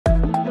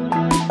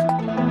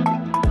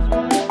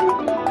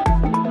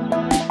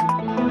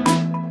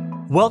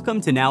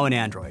Welcome to Now in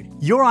Android,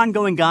 your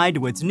ongoing guide to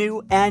what's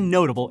new and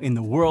notable in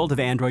the world of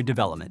Android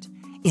development.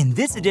 In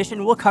this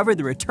edition, we'll cover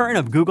the return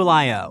of Google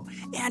I/O,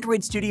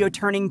 Android Studio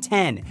turning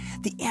 10,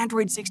 the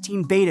Android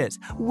 16 betas,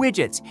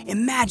 widgets,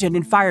 Imagen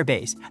and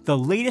Firebase, the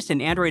latest in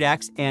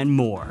AndroidX, and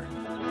more.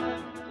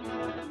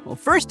 Well,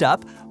 first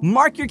up,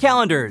 mark your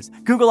calendars.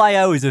 Google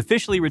I/O is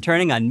officially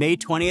returning on May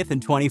 20th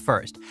and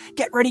 21st.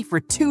 Get ready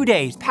for 2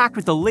 days packed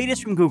with the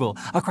latest from Google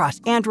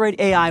across Android,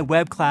 AI,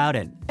 web cloud,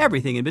 and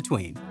everything in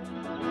between.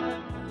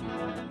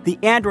 The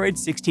Android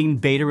 16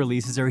 beta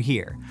releases are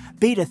here.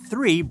 Beta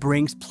 3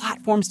 brings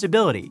platform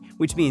stability,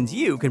 which means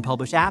you can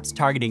publish apps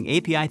targeting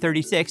API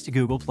 36 to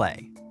Google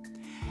Play.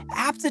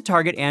 Apps that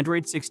target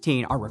Android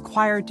 16 are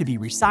required to be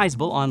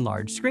resizable on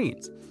large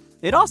screens.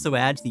 It also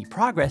adds the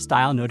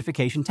progress-style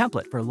notification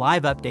template for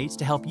live updates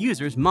to help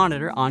users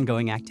monitor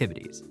ongoing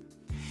activities.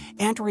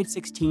 Android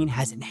 16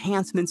 has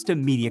enhancements to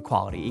media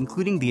quality,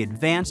 including the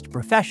advanced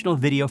professional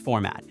video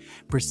format,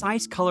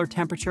 precise color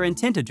temperature and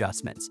tint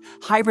adjustments,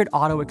 hybrid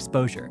auto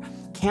exposure,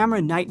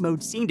 camera night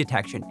mode scene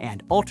detection,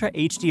 and Ultra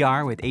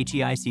HDR with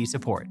HEIC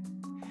support.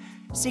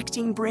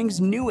 16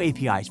 brings new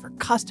APIs for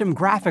custom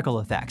graphical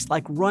effects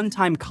like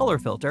runtime color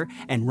filter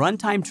and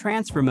runtime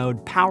transfer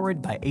mode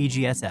powered by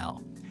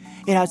AGSL.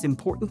 It has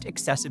important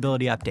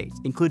accessibility updates,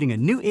 including a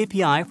new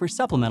API for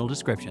supplemental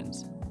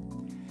descriptions.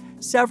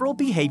 Several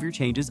behavior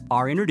changes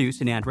are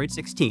introduced in Android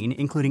 16,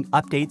 including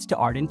updates to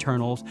art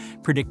internals,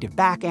 predictive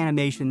back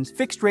animations,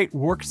 fixed-rate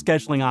work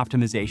scheduling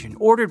optimization,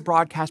 ordered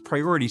broadcast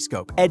priority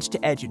scope,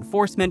 edge-to-edge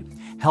enforcement,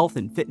 health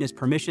and fitness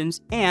permissions,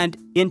 and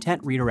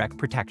intent redirect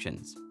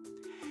protections.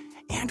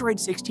 Android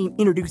 16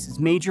 introduces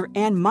major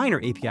and minor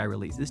API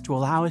releases to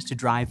allow us to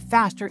drive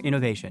faster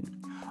innovation.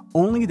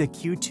 Only the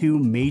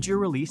Q2 major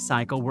release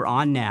cycle we're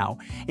on now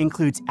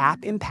includes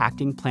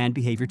app-impacting planned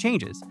behavior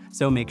changes,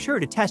 so make sure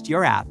to test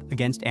your app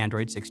against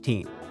Android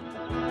 16.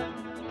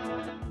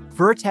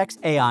 Vertex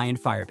AI in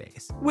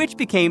Firebase, which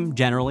became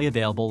generally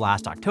available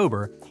last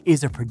October,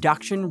 is a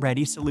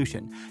production-ready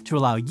solution to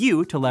allow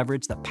you to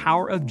leverage the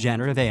power of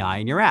generative AI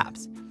in your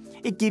apps.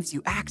 It gives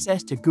you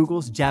access to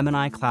Google's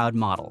Gemini cloud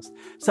models,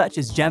 such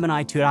as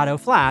Gemini 2.0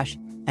 Flash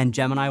and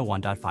Gemini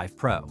 1.5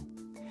 Pro.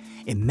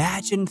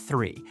 Imagen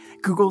 3,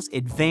 Google's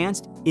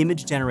advanced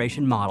image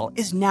generation model,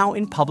 is now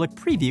in public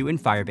preview in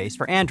Firebase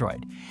for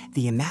Android.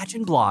 The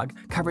Imagen blog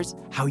covers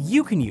how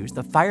you can use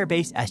the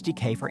Firebase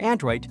SDK for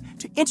Android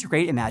to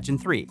integrate Imagen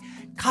 3,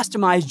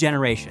 customize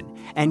generation,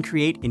 and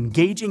create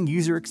engaging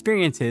user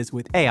experiences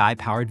with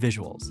AI-powered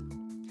visuals.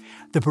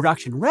 The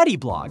Production Ready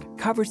blog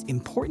covers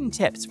important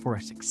tips for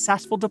a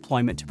successful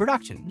deployment to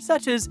production,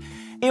 such as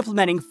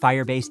implementing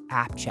Firebase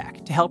App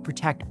Check to help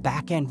protect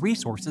back-end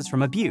resources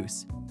from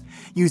abuse,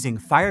 using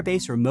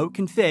Firebase Remote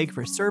Config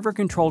for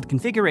server-controlled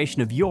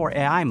configuration of your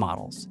AI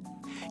models,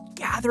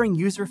 gathering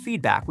user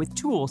feedback with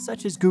tools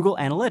such as Google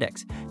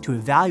Analytics to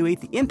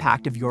evaluate the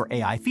impact of your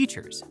AI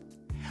features.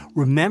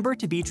 Remember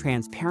to be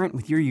transparent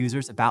with your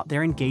users about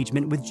their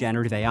engagement with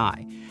generative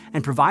AI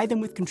and provide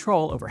them with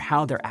control over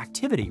how their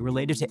activity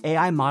related to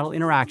AI model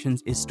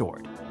interactions is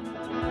stored.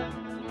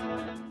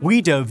 We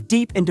dove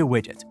deep into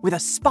widgets with a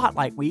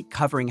spotlight week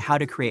covering how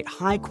to create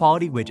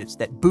high-quality widgets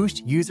that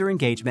boost user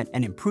engagement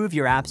and improve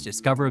your app's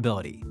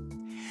discoverability.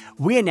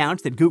 We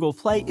announced that Google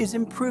Play is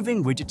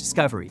improving widget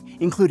discovery,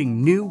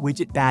 including new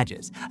widget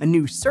badges, a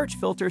new search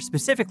filter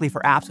specifically for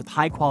apps with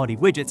high-quality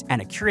widgets,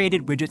 and a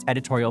curated widgets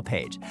editorial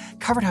page.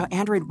 Covered how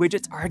Android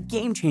widgets are a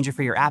game-changer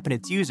for your app and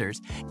its users,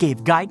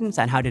 gave guidance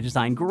on how to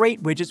design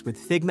great widgets with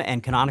Figma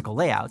and canonical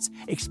layouts,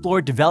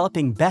 explored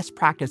developing best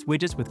practice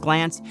widgets with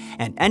Glance,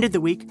 and ended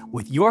the week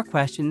with your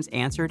questions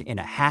answered in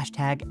a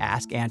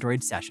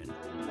 #AskAndroid session.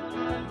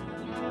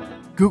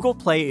 Google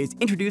Play is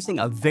introducing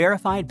a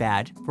verified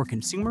badge for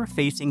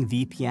consumer-facing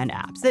VPN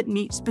apps that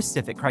meet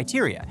specific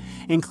criteria,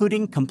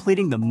 including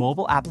completing the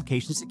Mobile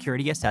Application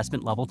Security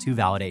Assessment Level 2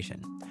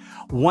 validation.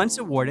 Once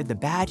awarded, the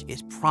badge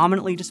is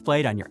prominently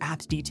displayed on your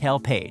app's detail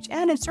page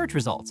and in search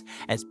results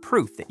as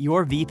proof that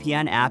your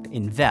VPN app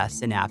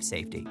invests in app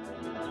safety.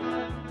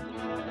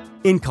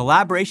 In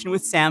collaboration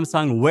with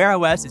Samsung, Wear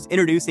OS is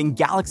introducing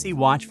Galaxy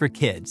Watch for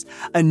Kids,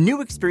 a new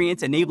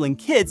experience enabling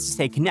kids to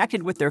stay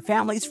connected with their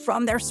families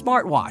from their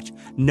smartwatch.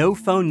 No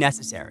phone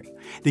necessary.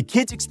 The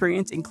kids'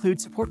 experience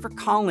includes support for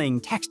calling,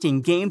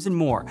 texting, games, and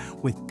more,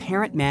 with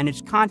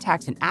parent-managed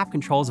contacts and app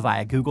controls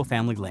via Google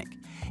Family Link.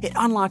 It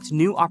unlocks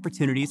new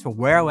opportunities for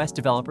Wear OS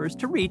developers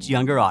to reach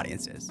younger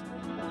audiences.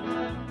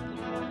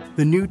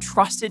 The new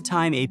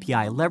TrustedTime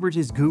API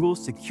leverages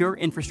Google's secure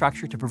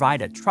infrastructure to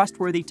provide a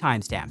trustworthy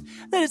timestamp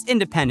that is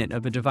independent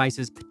of a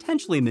device's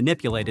potentially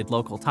manipulated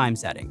local time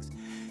settings.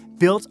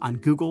 Built on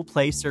Google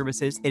Play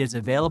services, it is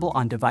available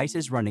on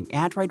devices running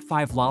Android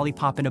 5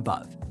 Lollipop and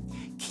above.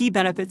 Key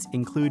benefits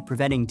include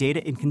preventing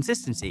data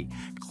inconsistency,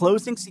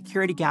 closing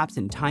security gaps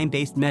in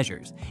time-based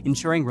measures,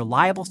 ensuring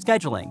reliable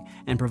scheduling,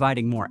 and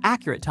providing more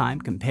accurate time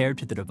compared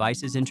to the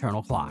device's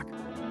internal clock.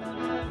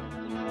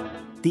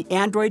 The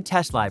Android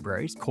test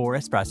libraries, Core,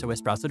 Espresso,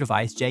 Espresso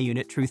Device,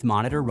 JUnit, Truth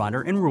Monitor,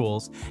 Runner, and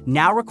Rules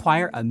now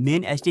require a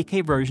Min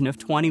SDK version of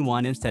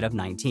 21 instead of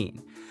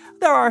 19.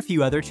 There are a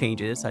few other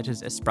changes, such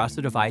as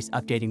Espresso device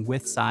updating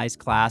width size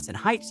class and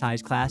height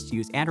size class to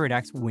use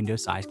AndroidX window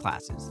size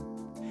classes.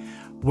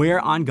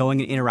 Where Ongoing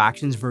and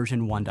Interactions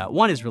version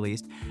 1.1 is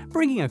released,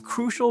 bringing a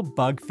crucial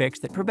bug fix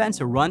that prevents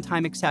a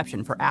runtime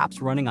exception for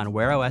apps running on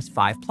Wear OS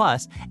 5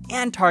 Plus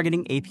and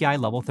targeting API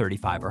level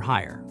 35 or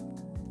higher.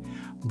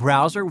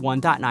 Browser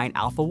 1.9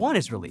 Alpha 1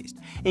 is released,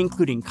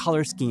 including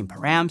color scheme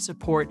param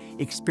support,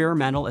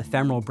 experimental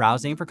ephemeral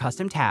browsing for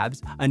custom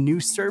tabs, a new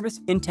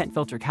service intent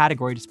filter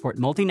category to support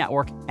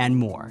multi-network, and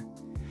more.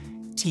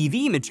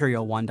 TV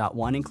Material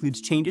 1.1 includes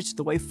changes to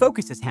the way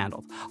focus is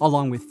handled,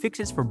 along with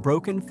fixes for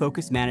broken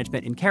focus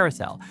management in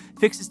Carousel,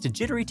 fixes to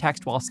jittery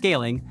text while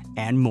scaling,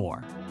 and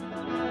more.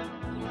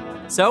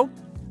 So,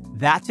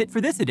 that's it for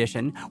this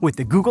edition with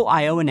the Google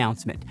I/O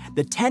announcement,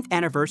 the 10th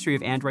anniversary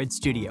of Android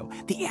Studio,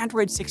 the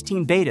Android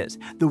 16 betas,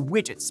 the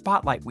Widgets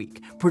Spotlight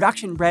Week,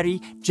 production-ready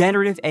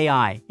generative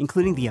AI,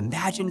 including the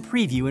Imagen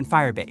preview in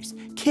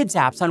Firebase, kids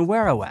apps on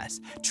Wear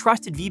OS,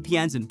 trusted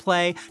VPNs in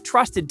play,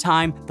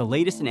 TrustedTime, the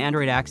latest in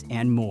AndroidX,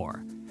 and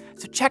more.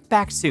 So check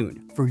back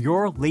soon for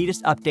your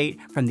latest update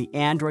from the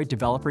Android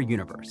developer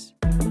universe.